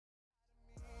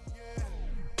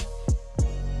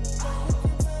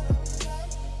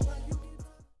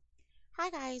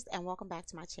guys, and welcome back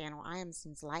to my channel. I am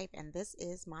Sims Life, and this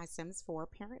is my Sims 4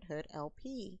 Parenthood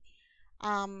LP.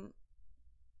 Um,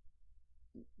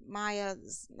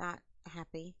 Maya's not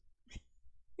happy.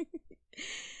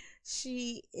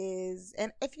 She is,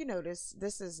 and if you notice,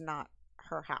 this is not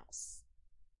her house.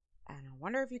 And I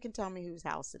wonder if you can tell me whose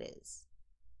house it is.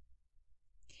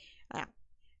 Now,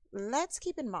 let's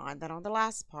keep in mind that on the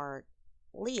last part,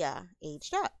 Leah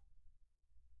aged up.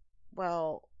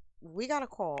 Well, we got a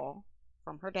call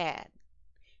from her dad,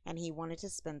 and he wanted to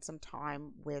spend some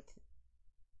time with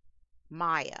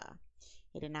Maya.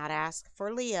 He did not ask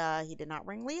for Leah. He did not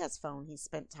ring Leah's phone.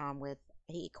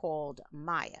 He called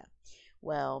Maya.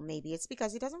 Well, maybe it's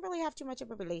because he doesn't really have too much of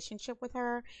a relationship with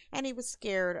her, and he was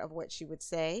scared of what she would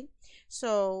say.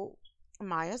 So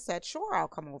Maya said, sure, I'll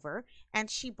come over.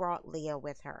 And she brought Leah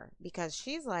with her because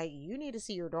she's like, you need to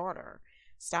see your daughter.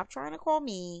 Stop trying to call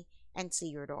me and see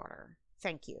your daughter.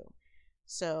 Thank you.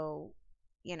 So,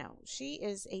 she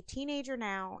is a teenager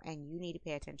now, and you need to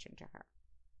pay attention to her.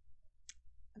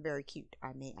 Very cute,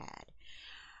 I may add.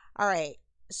 All right.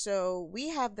 So we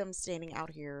have them standing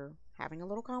out here having a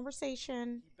little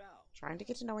conversation, trying to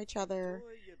get to know each other.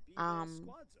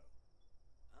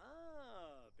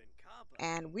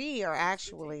 And we are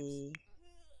actually...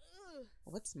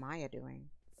 What's Maya doing?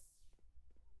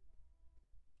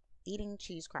 Eating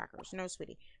cheese crackers. No,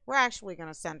 sweetie. We're actually going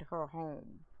to send her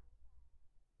home.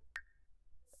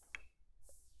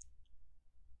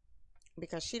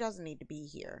 Because she doesn't need to be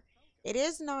here. It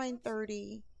is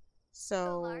 9:30,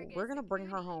 so we're going to bring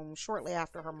her home shortly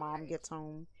after her mom gets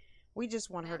home. We just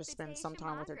want her to spend some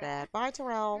time with her dad. Bye,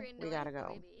 Terrell. We got to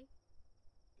go.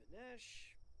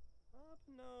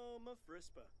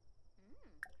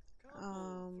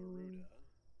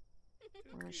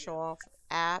 We're going to show off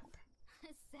app.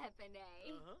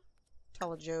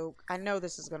 Tell a joke. I know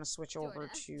this is going to switch over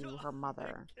to her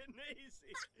mother.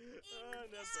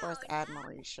 Express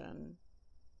admiration.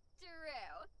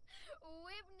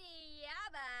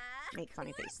 Make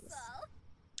funny faces.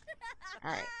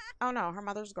 Alright. Oh no, her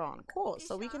mother's gone. Cool.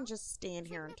 So we can just stand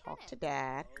here and talk to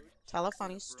Dad. Tell a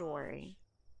funny story.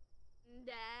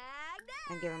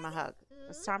 And give him a hug.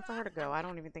 It's time for her to go. I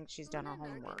don't even think she's done her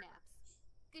homework.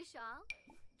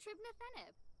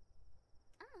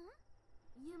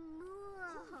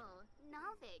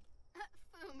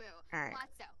 Alright.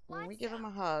 When we give him a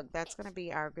hug, that's going to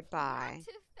be our goodbye.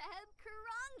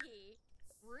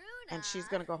 And she's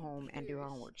going to go home and do her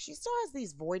homework. She still has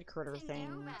these void critter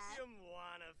things.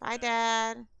 Bye,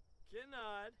 Dad.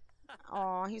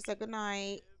 Oh, he said good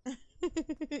night.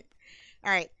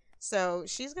 Alright. So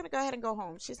she's going to go ahead and go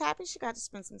home. She's happy she got to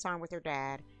spend some time with her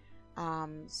dad.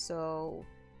 So,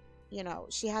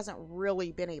 she hasn't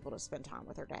really been able to spend time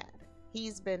with her dad.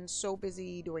 He's been so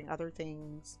busy doing other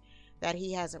things that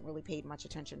he hasn't really paid much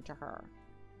attention to her.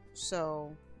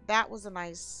 So that was a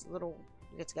nice little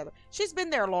get together. She's been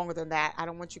there longer than that. I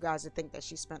don't want you guys to think that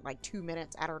she spent like 2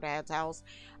 minutes at her dad's house.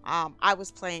 I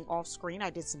was playing off screen. I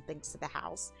did some things to the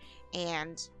house,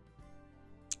 and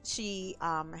she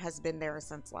has been there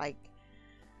since like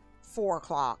 4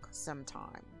 o'clock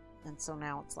sometime. And so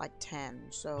now it's like 10.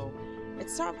 So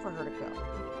it's time for her to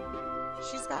go.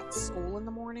 She's got school in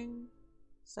the morning.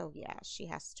 So yeah, she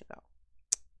has to go.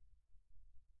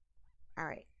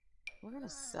 Alright. We're going to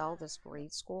sell this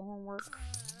grade school homework.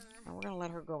 And we're going to let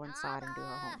her go inside and do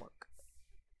her homework.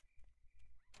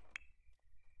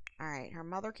 Alright. Her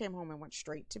mother came home and went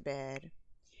straight to bed.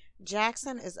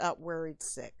 Jackson is up worried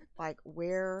sick. Like,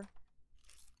 where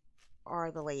are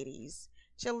the ladies?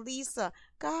 Jaleesa.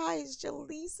 Guys,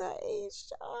 Jaleesa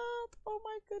aged up. Oh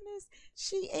my goodness.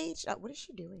 She aged up. What is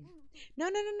she doing? No.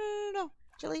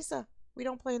 Jaleesa, we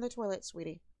don't play in the toilet,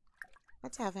 sweetie.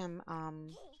 Let's have him,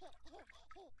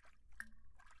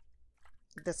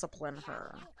 discipline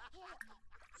her.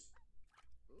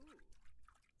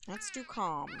 Let's do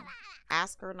calm.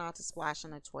 Ask her not to splash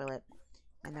in the toilet.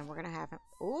 And then we're going to have him...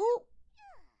 Ooh!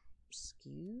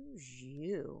 Excuse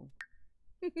you.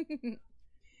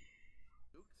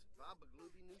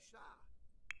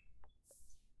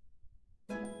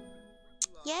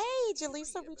 Yay!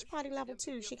 Jaleesa reached potty level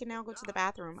 2. She can now go to the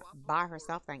bathroom by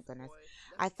herself, thank goodness.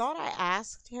 I thought I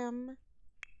asked him...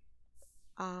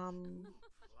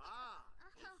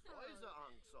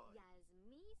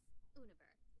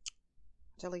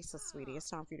 Jaleesa, sweetie, it's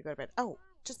time for you to go to bed. Oh,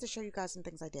 just to show you guys some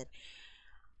things I did.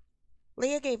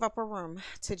 Leah gave up her room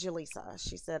to Jaleesa.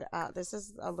 She said, this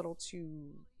is a little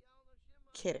too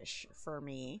kiddish for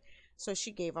me. So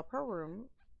she gave up her room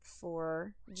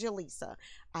for Jaleesa.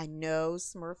 I know,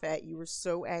 Smurfette, you were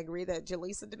so angry that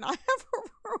Jaleesa did not have her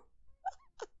room.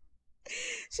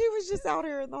 She was just out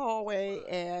here in the hallway,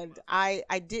 and I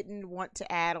didn't want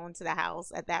to add on to the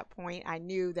house at that point. I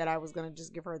knew that I was gonna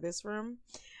just give her this room.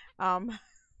 Um,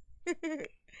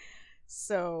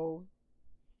 so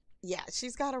yeah,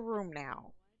 she's got a room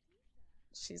now.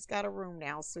 She's got a room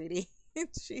now, sweetie.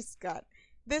 She's got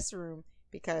this room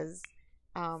because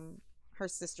um her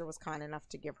sister was kind enough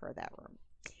to give her that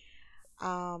room.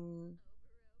 Um,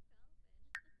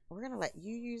 we're gonna let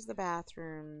you use the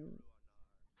bathroom.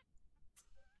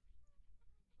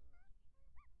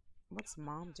 What's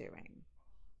mom doing?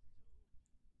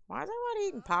 Why is everybody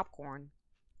eating popcorn?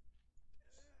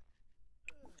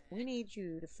 We need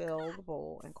you to fill the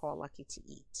bowl and call Lucky to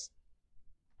eat.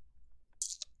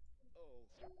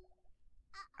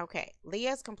 Okay,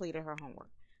 Leah's completed her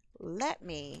homework. Let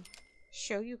me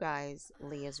show you guys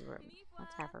Leah's room.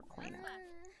 Let's have her clean up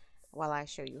while I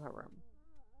show you her room.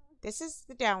 This is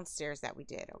the downstairs that we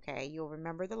did, okay? You'll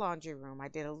remember the laundry room. I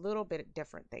did a little bit of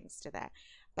different things to that.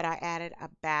 But I added a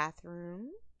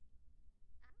bathroom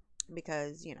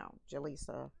because, you know,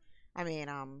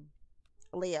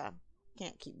 Leah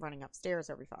can't keep running upstairs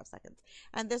every 5 seconds.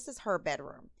 And this is her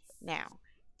bedroom. Now,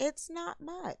 it's not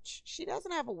much. She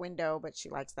doesn't have a window, but she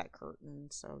likes that curtain.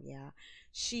 So, yeah.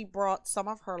 She brought some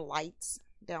of her lights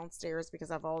downstairs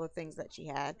because of all the things that she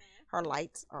had. Her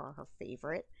lights are her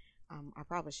favorite. I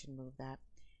probably should move that.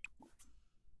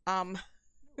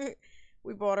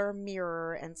 We bought her a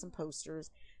mirror and some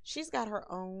posters. She's got her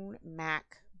own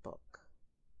MacBook.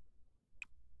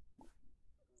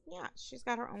 Yeah, she's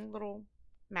got her own little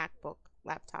MacBook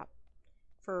laptop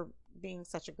for being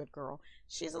such a good girl.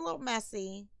 She's a little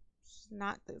messy. She's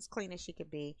not as clean as she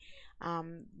could be.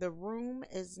 The room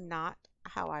is not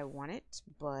how I want it,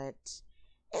 but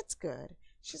it's good.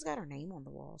 She's got her name on the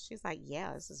wall. She's like,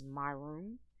 yeah, this is my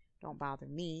room. Don't bother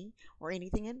me or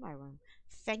anything in my room.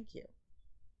 Thank you.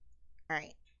 All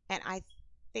right. And I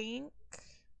think,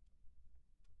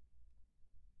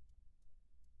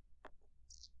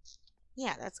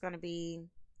 yeah, that's going to be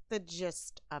the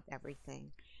gist of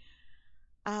everything.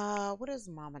 What is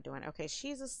Mama doing? Okay,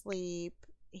 she's asleep.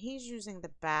 He's using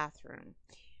the bathroom.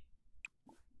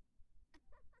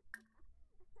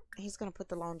 He's going to put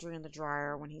the laundry in the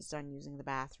dryer when he's done using the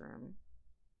bathroom.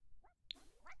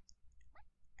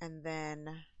 And then,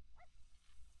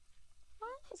 why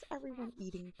is everyone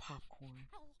eating popcorn?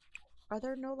 Are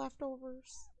there no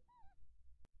leftovers?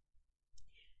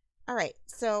 All right,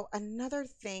 so another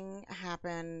thing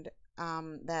happened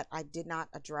that I did not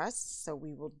address, so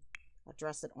we will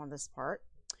address it on this part.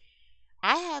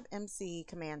 I have MC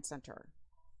Command Center,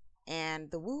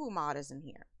 and the Woohoo mod is in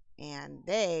here, and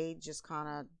they just kind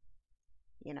of,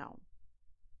 you know,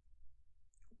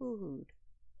 woohooed.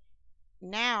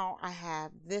 Now I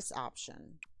have this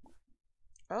option.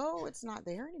 Oh, it's not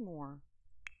there anymore.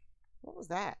 What was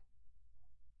that?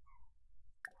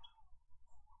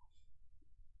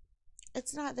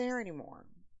 It's not there anymore.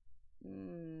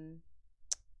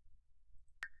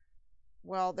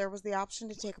 Well, there was the option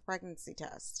to take a pregnancy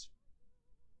test.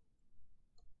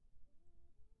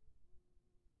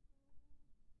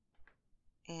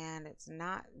 And it's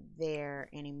not there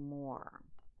anymore.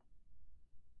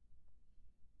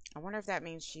 I wonder if that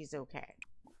means she's okay.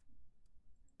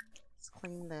 Let's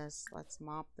clean this. Let's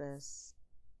mop this.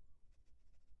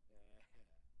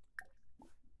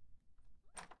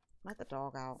 Let the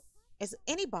dog out. Has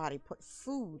anybody put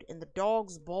food in the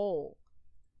dog's bowl?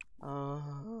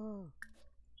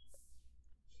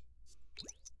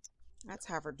 Let's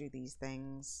have her do these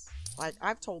things. Like,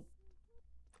 I've told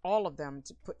all of them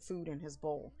to put food in his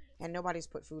bowl, and nobody's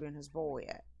put food in his bowl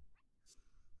yet.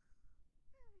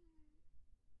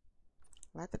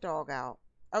 Let the dog out.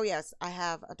 Oh, yes, I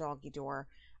have a doggy door.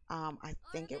 I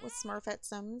think it was Smurfette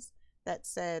Sims that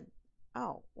said,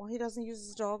 oh, well, he doesn't use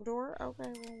his dog door?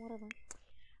 Okay, well, whatever.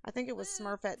 I think it was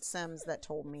Smurfette Sims that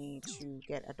told me to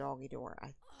get a doggy door,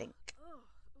 I think.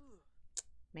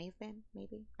 May have been,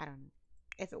 maybe. I don't know.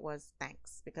 If it was,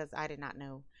 thanks, because I did not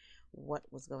know what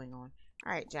was going on.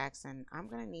 All right, Jackson, I'm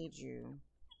going to need you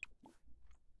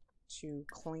to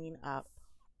clean up.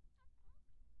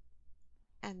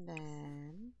 And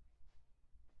then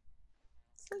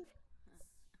sleep.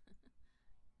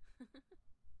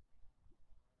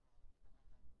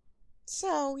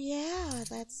 So, yeah,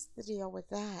 that's the deal with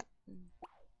that.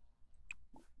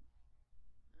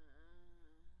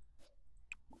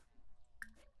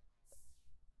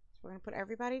 We're going to put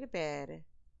everybody to bed.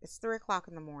 It's 3 o'clock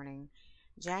in the morning.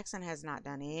 Jackson has not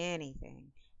done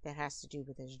anything that has to do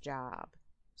with his job.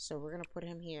 So we're going to put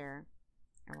him here.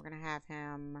 And we're going to have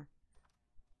him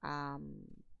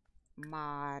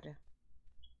mod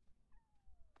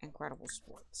Incredible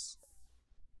Sports.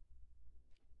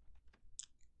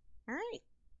 All right.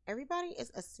 Everybody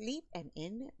is asleep and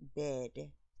in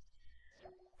bed.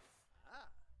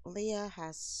 Leah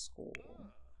has school.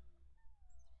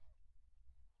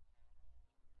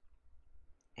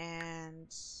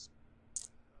 And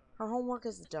her homework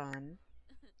is done.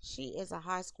 She is a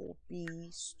high school B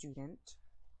student.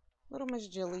 Little Miss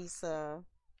Jaleesa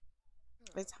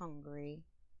is hungry.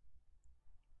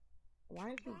 Why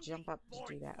did he jump up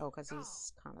to do that? Oh, because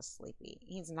he's kind of sleepy.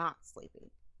 He's not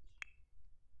sleepy.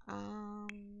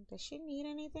 Does she need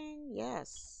anything?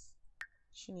 Yes.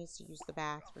 She needs to use the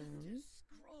bathroom.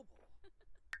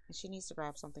 And she needs to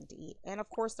grab something to eat. And of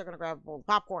course they're going to grab a bowl of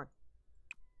popcorn.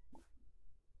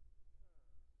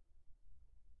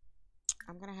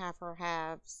 I'm going to have her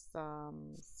have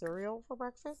some cereal for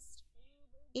breakfast,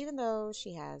 even though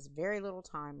she has very little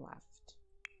time left.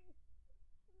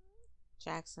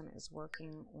 Jackson is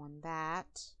working on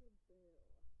that.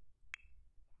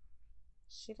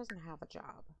 She doesn't have a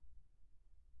job.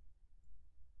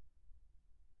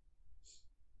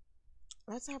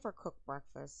 Let's have her cook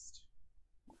breakfast.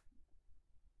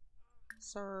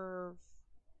 Serve.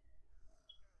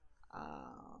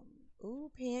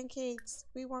 Ooh, pancakes.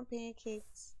 We want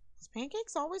pancakes. Has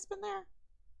pancakes always been there?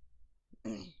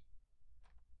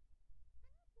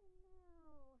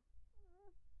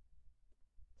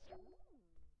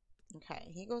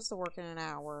 Okay, he goes to work in an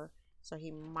hour, so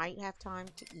he might have time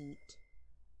to eat.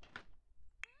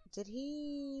 Did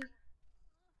he...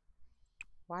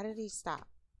 Why did he stop?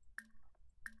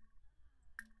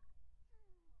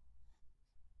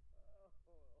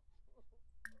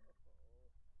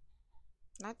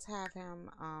 Let's have him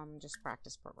just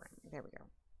practice programming. There we go.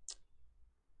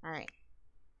 All right.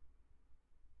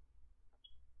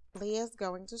 Leah's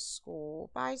going to school.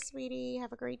 Bye, sweetie.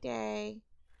 Have a great day.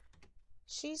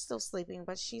 She's still sleeping,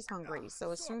 but she's hungry.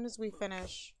 So as soon as we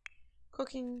finish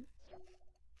cooking...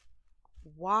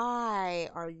 Why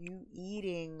are you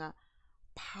eating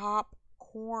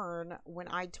popcorn when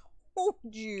I told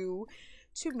you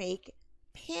to make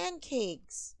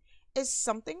pancakes? Is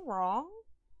something wrong?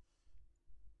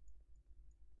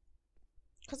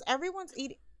 Because everyone's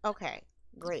eating... Okay,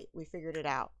 great. We figured it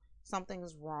out.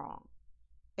 Something's wrong.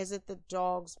 Is it the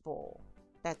dog's bowl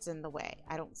that's in the way?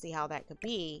 I don't see how that could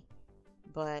be,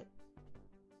 but...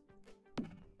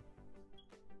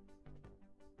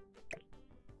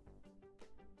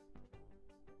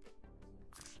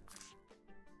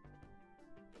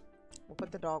 We'll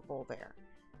put the dog bowl there.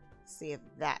 See if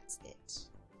that's it.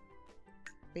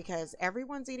 Because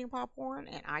everyone's eating popcorn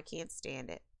and I can't stand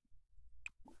it.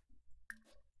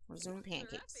 Resume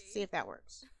pancakes. See if that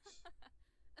works.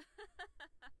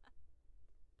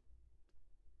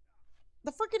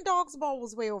 The freaking dog's bowl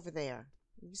was way over there.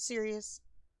 Are you serious?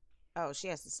 Oh, she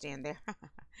has to stand there.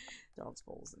 Dog's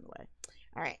bowl's in the way.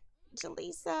 All right.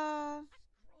 Jaleesa.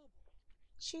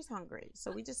 She's hungry.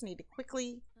 So we just need to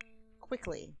quickly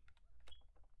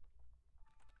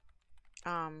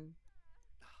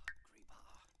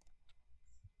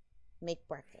make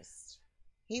breakfast.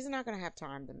 He's not going to have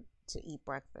time to eat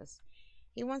breakfast.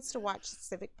 He wants to watch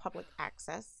Civic Public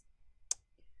Access.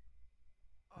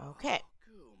 Okay.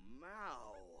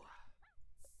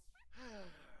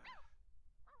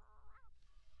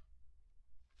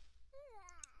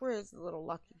 Where is the little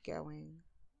Lucky going?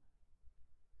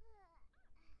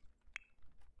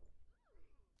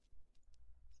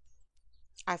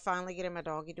 I finally get him a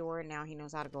doggy door and now he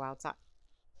knows how to go outside.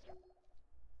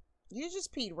 You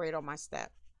just peed right on my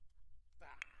step.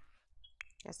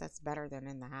 Guess that's better than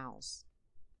in the house.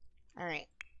 All right.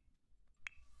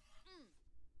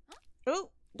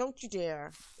 Oh, don't you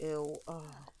dare. Ew.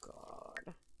 Oh,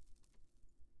 God.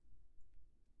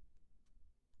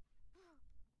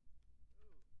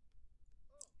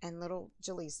 And little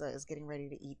Jaleesa is getting ready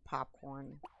to eat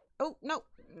popcorn. Oh, no.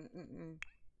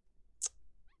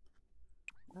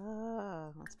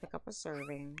 Let's pick up a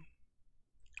serving.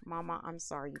 Mama, I'm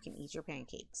sorry. You can eat your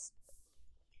pancakes.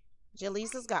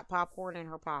 Jaleesa's got popcorn in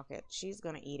her pocket. She's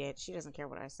going to eat it. She doesn't care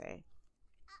what I say.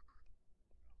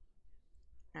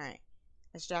 All right.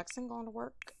 Is Jackson going to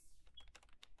work?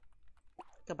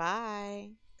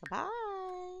 Goodbye. Goodbye.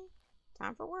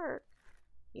 Time for work.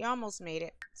 You almost made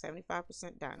it.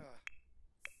 75% done.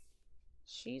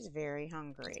 She's very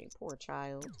hungry. Poor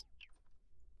child.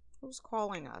 Who's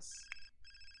calling us?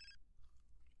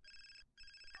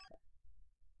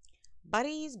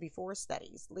 Buddies before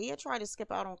studies. Leah tried to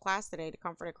skip out on class today to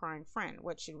comfort a crying friend.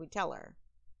 What should we tell her?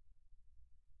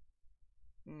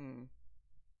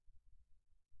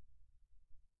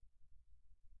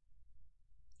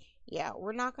 Yeah,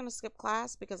 we're not going to skip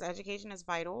class because education is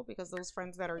vital, because those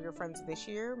friends that are your friends this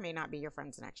year may not be your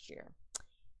friends next year.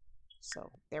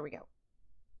 So, there we go.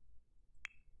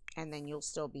 and then you'll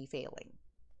still be failing.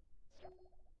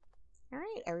 All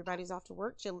right, everybody's off to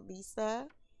work. Jaleesa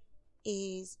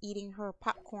is eating her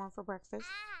popcorn for breakfast.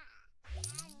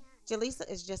 Jaleesa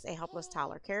is just a helpless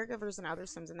toddler. Caregivers and other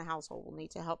Sims in the household will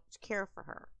need to help care for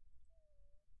her.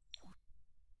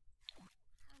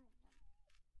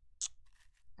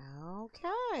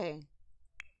 Okay.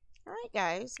 All right,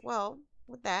 guys. Well,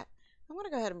 with that, I'm going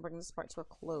to go ahead and bring this part to a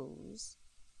close.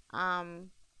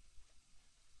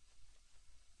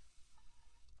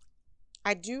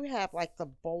 I do have like the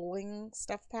bowling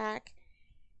stuff pack,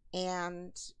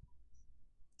 and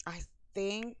I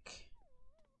think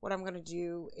what I'm gonna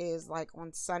do is like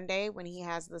on Sunday when he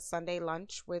has the Sunday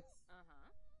lunch with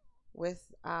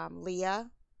Leah,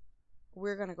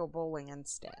 we're gonna go bowling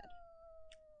instead.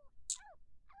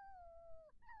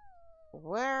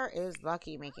 Where is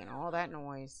Lucky making all that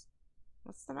noise?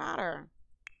 What's the matter?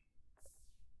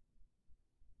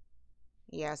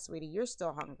 Yeah, sweetie, you're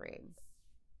still hungry.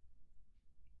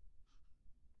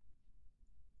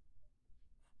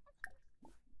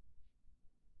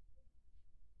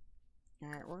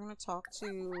 Alright, we're gonna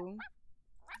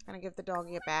gonna give the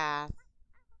doggy a bath.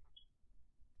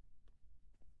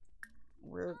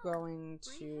 We're going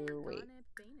to wait.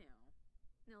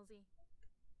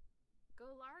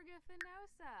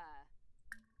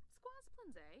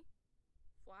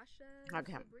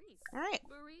 Okay. Alright.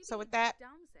 So with that,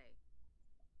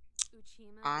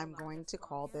 I'm going to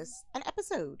call this an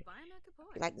episode.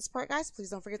 If you like this part, guys,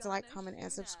 please don't forget to like, comment,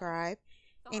 and subscribe.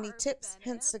 Any tips,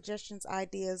 hints, suggestions,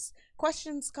 ideas,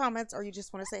 questions, comments, or you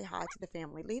just want to say hi to the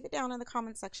family, leave it down in the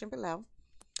comment section below.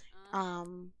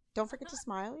 Don't forget to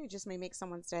smile. You just may make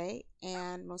someone's day.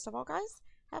 And most of all, guys,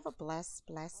 have a blessed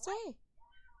day.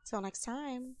 Till next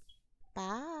time.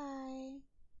 Bye.